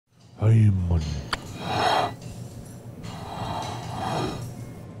Ayman.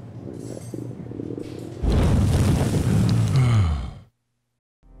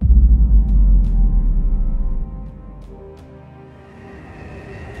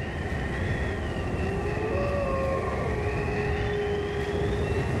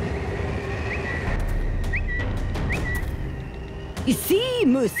 You see,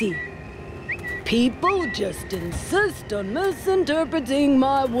 Mmusi, people just insist on misinterpreting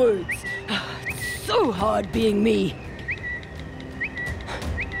my words. It's so hard being me.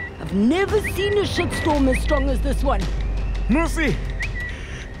 I've never seen a shitstorm as strong as this one. Mmusi!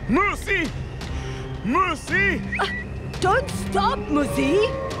 Mmusi! Mmusi! Don't stop,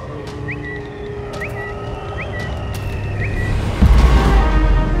 Mmusi!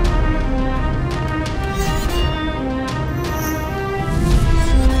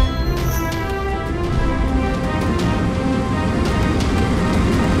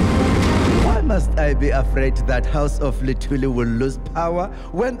 Must I be afraid that House of Lituli will lose power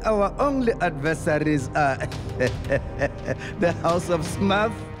when our only adversaries are the House of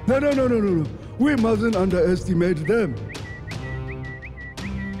Smurf? No. We mustn't underestimate them.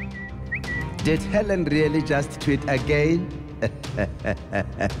 Did Helen really just tweet again?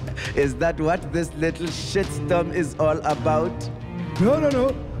 Is that what this little shitstorm is all about?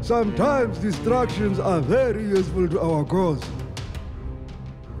 No. Sometimes distractions are very useful to our cause.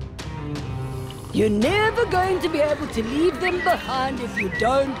 You're never going to be able to leave them behind if you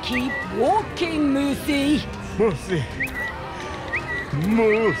don't keep walking, Mmusi. Mmusi!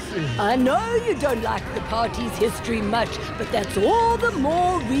 Mmusi! I know you don't like the party's history much, but that's all the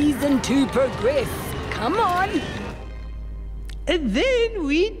more reason to progress. Come on! And then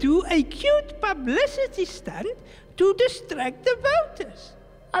we do a cute publicity stunt to distract the voters.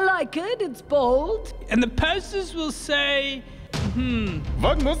 I like it, it's bold. And the posters will say,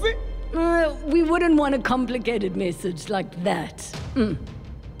 What, Mmusi? We wouldn't want a complicated message like that.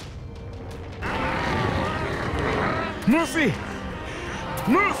 Mmusi!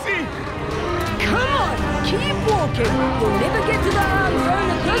 Mmusi! Come on, keep walking. We'll never get to the arm zone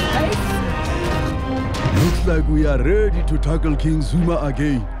at this pace. Looks like we are ready to tackle King Zuma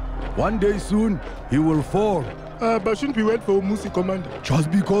again. One day soon, he will fall. But shouldn't we wait for Mmusi, Commander? Just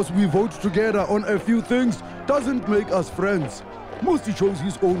because we vote together on a few things doesn't make us friends. Mmusi chose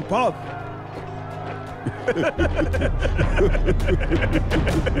his own path.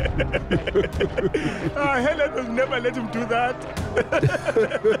 Helen will never let him do that.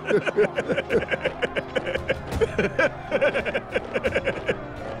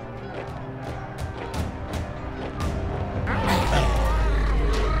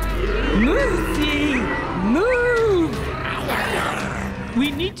 Mmusi, move! we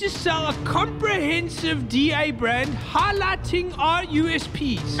need to sell a comprehensive DA brand highlighting our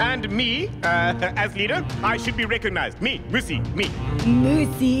USPs. And me, as leader, I should be recognized. Me, Mmusi, me.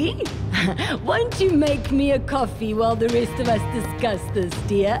 Mmusi, won't you make me a coffee while the rest of us discuss this,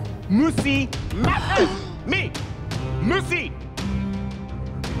 dear? Mmusi matters! Me! Mmusi!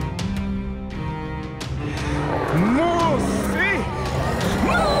 Mmusi!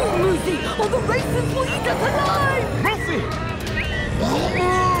 Move, Mmusi, or the racists will eat us alive! Mmusi!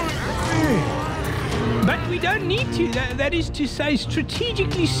 But we don't need to. That is to say,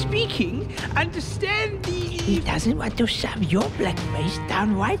 strategically speaking, understand the... He doesn't want to shove your black face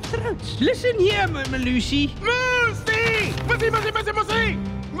down white throats. Listen here, Mmusi. Mmusi! Mmusi, Mmusi, Mmusi, Mmusi!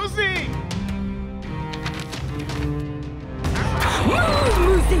 Mmusi! Move,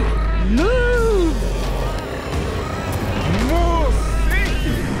 Mmusi! Move! Mmusi!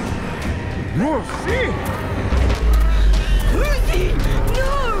 Mmusi! Mmusi!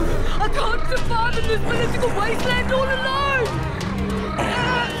 No! I can't survive in this political wasteland all alone!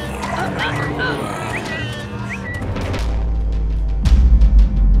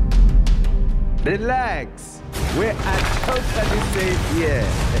 Relax. We are totally safe here.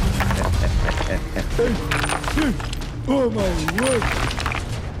 Oh my word!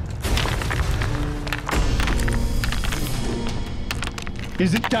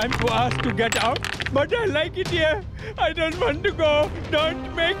 Is it time for us to get out? But I like it here. I don't want to go.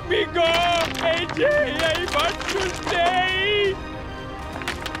 Don't make me go. AJ, I want to stay.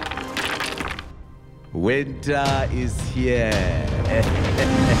 Winter is here.